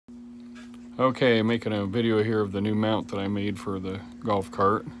Okay, making a video here of the new mount that I made for the golf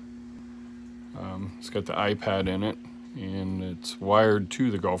cart. It's got the iPad in it, and it's wired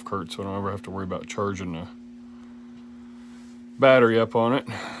to the golf cart, so I don't ever have to worry about charging the battery up on it.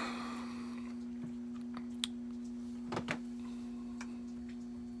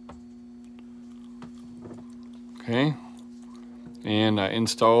 Okay, and I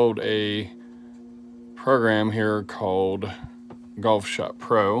installed a program here called Golf Shot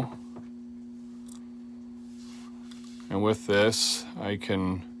Pro. And with this, I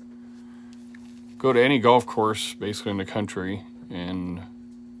can go to any golf course basically in the country, and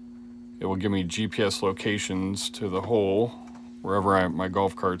it will give me GPS locations to the hole wherever my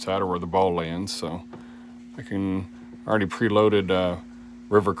golf cart's at or where the ball lands. So I can already preloaded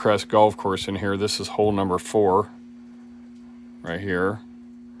Rivercrest Golf Course in here. This is hole number 4 right here.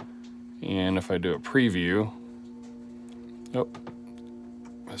 And if I do a preview, oh,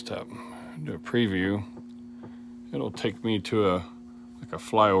 messed up. Do a preview, it'll take me to like a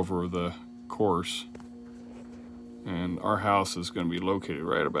flyover of the course, and our house is going to be located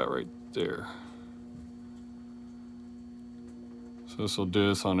right there. So this will do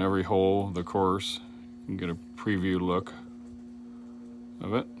this on every hole of the course. You can get a preview look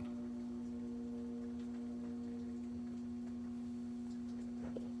of it.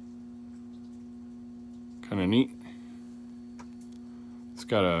 Kind of neat. It's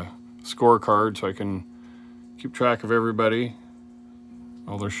got a scorecard so I can keep track of everybody,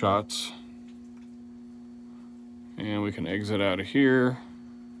 all their shots. And we can exit out of here.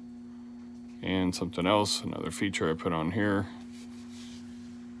 And something else, another feature I put on here.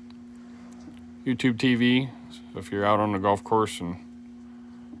 YouTube TV. So if you're out on the golf course and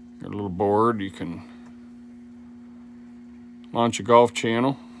you're a little bored, you can launch a golf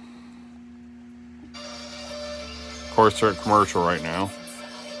channel. Of course, they're at commercial right now.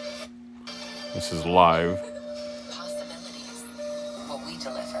 This is live.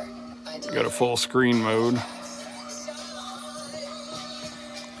 Got a full screen mode.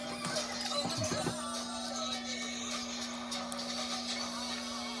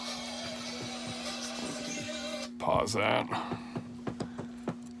 Pause that.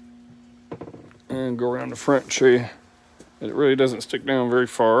 And go around the front and show you. It really doesn't stick down very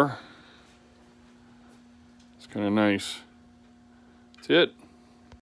far. It's kind of nice. That's it.